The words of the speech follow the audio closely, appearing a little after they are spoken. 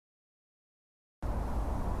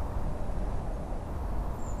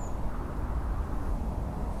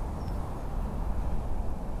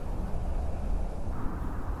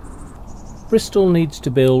Bristol needs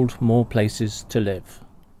to build more places to live.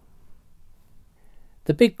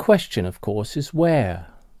 The big question, of course, is where?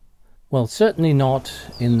 Well, certainly not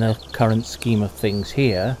in the current scheme of things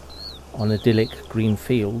here, on idyllic green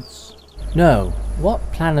fields. No,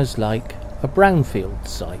 what planners like are brownfield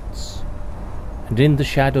sites. And in the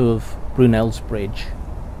shadow of Brunel's Bridge,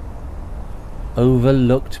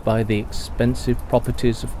 overlooked by the expensive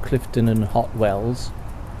properties of Clifton and Hot Wells,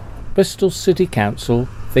 Bristol City Council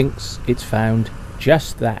thinks it's found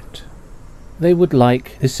just that. They would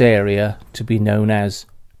like this area to be known as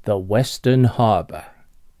the Western Harbour.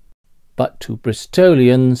 But to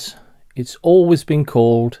Bristolians, it's always been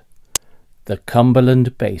called the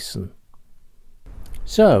Cumberland Basin.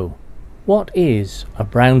 So, what is a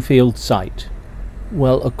brownfield site?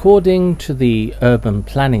 Well, according to the urban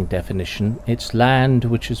planning definition, it's land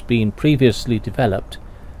which has been previously developed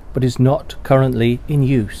but is not currently in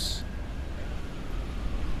use.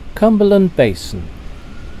 Cumberland Basin,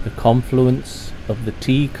 the confluence of the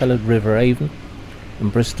tea-coloured River Avon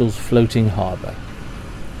and Bristol's floating harbour.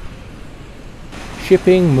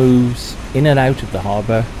 Shipping moves in and out of the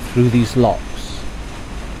harbour through these locks,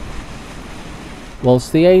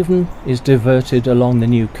 whilst the Avon is diverted along the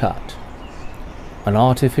new cut, an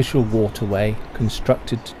artificial waterway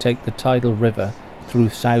constructed to take the tidal river through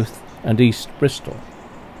South and East Bristol.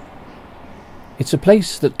 It's a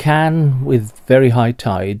place that can, with very high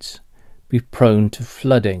tides, be prone to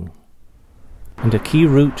flooding, and a key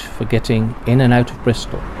route for getting in and out of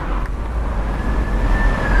Bristol.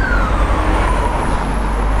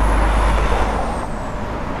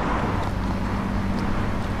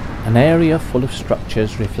 An area full of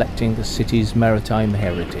structures reflecting the city's maritime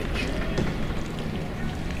heritage.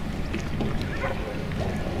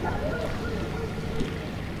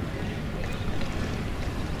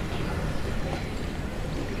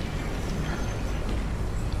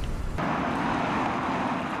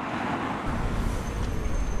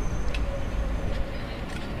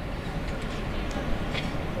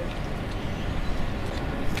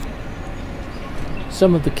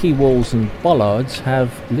 Some of the quay walls and bollards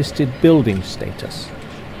have listed building status.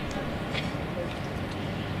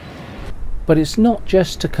 But it's not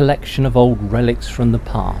just a collection of old relics from the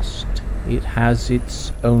past. It has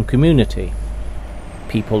its own community.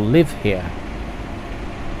 People live here.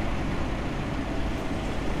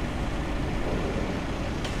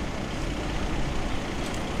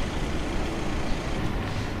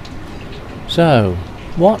 So,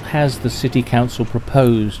 what has the City Council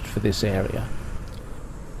proposed for this area?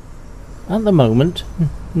 At the moment,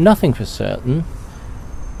 nothing for certain.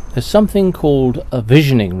 There's something called a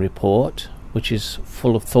visioning report, which is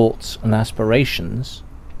full of thoughts and aspirations.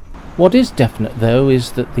 What is definite, though,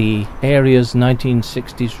 is that the area's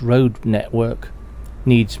 1960s road network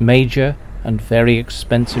needs major and very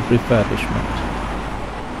expensive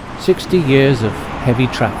refurbishment. 60 years of heavy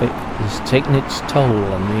traffic has taken its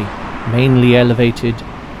toll on the mainly elevated,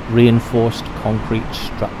 reinforced concrete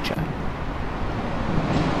structure.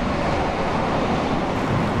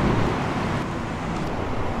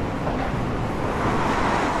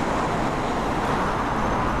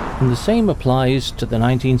 And the same applies to the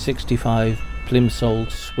 1965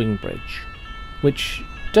 Plimsoll swing bridge, which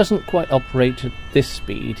doesn't quite operate at this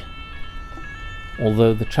speed,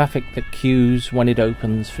 although the traffic that queues when it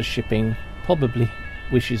opens for shipping probably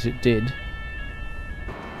wishes it did.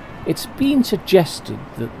 It's been suggested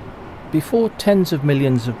that before tens of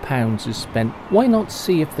millions of pounds is spent, why not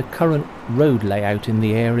see if the current road layout in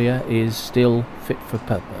the area is still fit for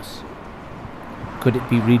purpose? Could it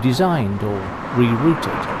be redesigned or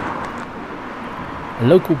rerouted? A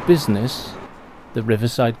local business, the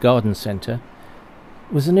Riverside Garden Centre,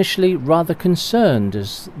 was initially rather concerned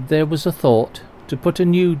as there was a thought to put a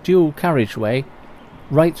new dual carriageway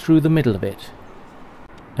right through the middle of it.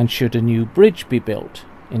 And should a new bridge be built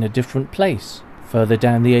in a different place, further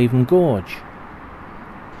down the Avon Gorge?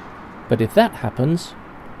 But if that happens,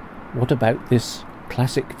 what about this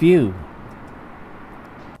classic view?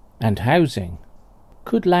 And housing?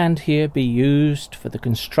 Could land here be used for the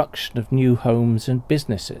construction of new homes and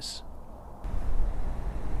businesses?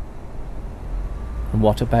 And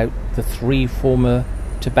what about the 3 former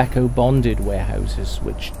tobacco-bonded warehouses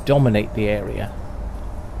which dominate the area?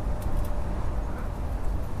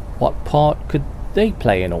 What part could they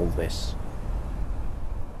play in all this?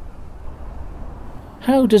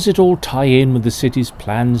 How does it all tie in with the city's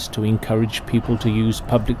plans to encourage people to use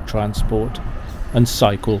public transport and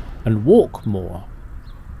cycle and walk more?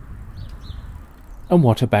 And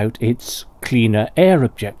what about its cleaner air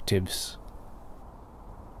objectives?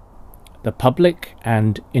 The public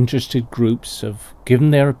and interested groups have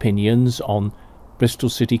given their opinions on Bristol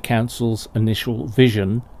City Council's initial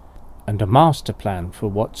vision, and a master plan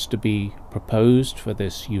for what's to be proposed for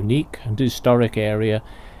this unique and historic area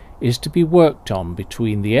is to be worked on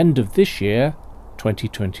between the end of this year,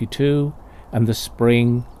 2022, and the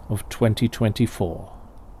spring of 2024.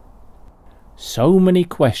 So many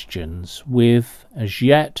questions with, as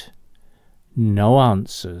yet, no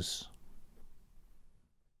answers.